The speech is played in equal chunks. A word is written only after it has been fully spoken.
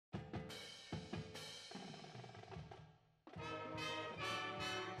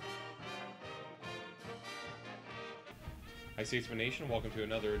Hi, Statesman Nation. Welcome to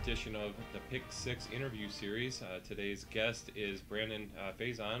another edition of the Pick Six interview series. Today's guest is Brandon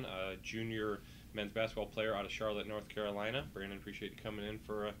Faison, a junior men's basketball player out of Charlotte, North Carolina. Brandon, appreciate you coming in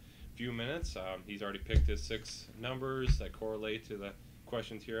for a few minutes. He's already picked his six numbers that correlate to the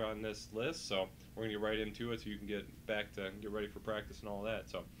questions here on this list. So we're going to get right into it so you can get back to get ready for practice and all that.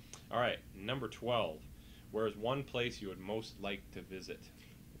 So, all right, number 12. Where is one place you would most like to visit?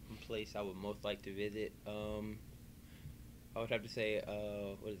 One place I would most like to visit, I would have to say,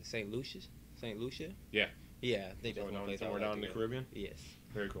 what is it, St. Lucia? St. Lucia? Yeah. Yeah, I think that's one place I would somewhere like down to in the go. Caribbean? Yes.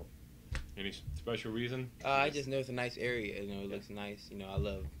 Very cool. Any special reason? I just know it's a nice area. It looks nice. I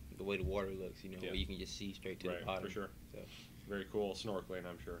love the way the water looks. Where you can just see straight to the bottom. For sure. So. Very cool. Snorkeling,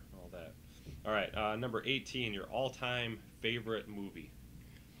 I'm sure. All that. All right. Number 18. Your all-time favorite movie.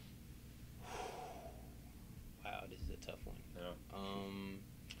 Wow, this is a tough one. Yeah.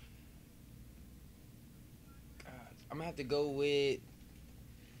 God, I'm gonna have to go with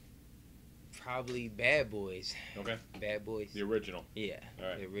probably Bad Boys. Okay. Bad Boys. The original. Yeah. All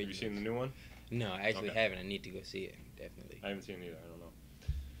right. The original. Have you seen the new one? No, I actually Okay. haven't. I need to go see it. Definitely. I haven't seen it either. I don't know.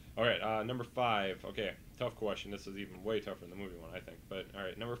 All right. Number 5. Okay. Tough question. This is even way tougher than the movie one, I think. But all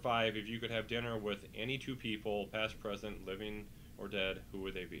right. Number 5. If you could have dinner with any two people, past, present, living, or dead, who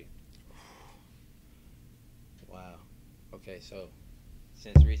would they be? Wow. Okay, so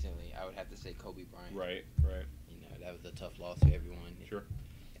since recently, I would have to say Kobe Bryant. Right. That was a tough loss for everyone. Sure.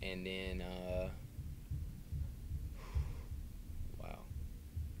 And then, wow,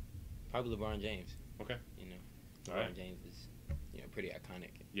 probably LeBron James. Okay. LeBron James is, pretty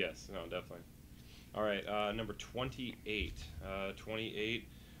iconic. Yes. No, definitely. All right. Number 28. 28.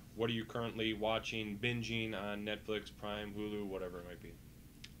 What are you currently watching, binging on Netflix, Prime, Hulu, whatever it might be?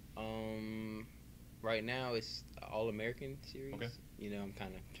 Right now it's All American series. Okay. I'm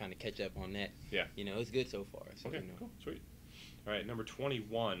kind of trying to catch up on that. Yeah. It's good so far. So, Okay. Cool. Sweet. All right. Number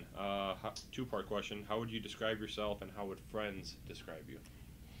 21. Two-part question. How would you describe yourself, and how would friends describe you?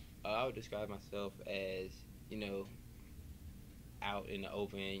 I would describe myself as, out in the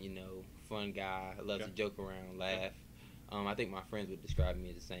open, fun guy. I love to joke around, laugh. I think my friends would describe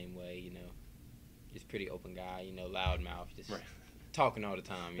me the same way, just pretty open guy, loud mouth, just talking all the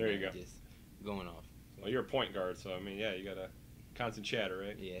time. There you go. Just going off. Well, you're a point guard, so, you got a constant chatter,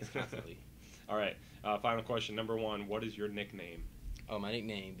 right? Yes, constantly. All right. Final question. Number 1, what is your nickname? Oh, my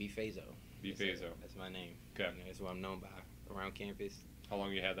nickname, B. Faison. Faison. That's my name. Okay. That's what I'm known by around campus. How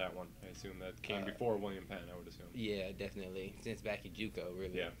long you had that one? I assume that came before William Penn, I would assume. Yeah, definitely. Since back at JUCO,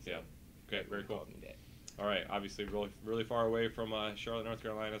 really. Yeah. Okay, very cool. Called me that. All right, obviously really far away from Charlotte, North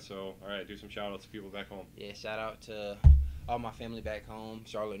Carolina, so all right, do some shout-outs to people back home. Yeah, shout out to all my family back home,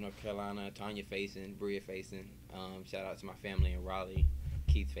 Charlotte, North Carolina, Tanya Faison, Bria Faison. Shout out to my family in Raleigh,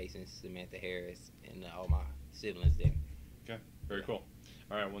 Keith Faison, Samantha Harris, and all my siblings there. Okay, very cool.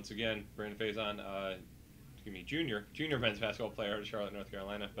 All right, once again, Brandon Faison, junior men's basketball player out of Charlotte, North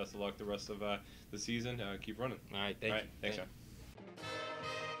Carolina. Best of luck the rest of the season. Keep running. All right, Thanks, thank you. John.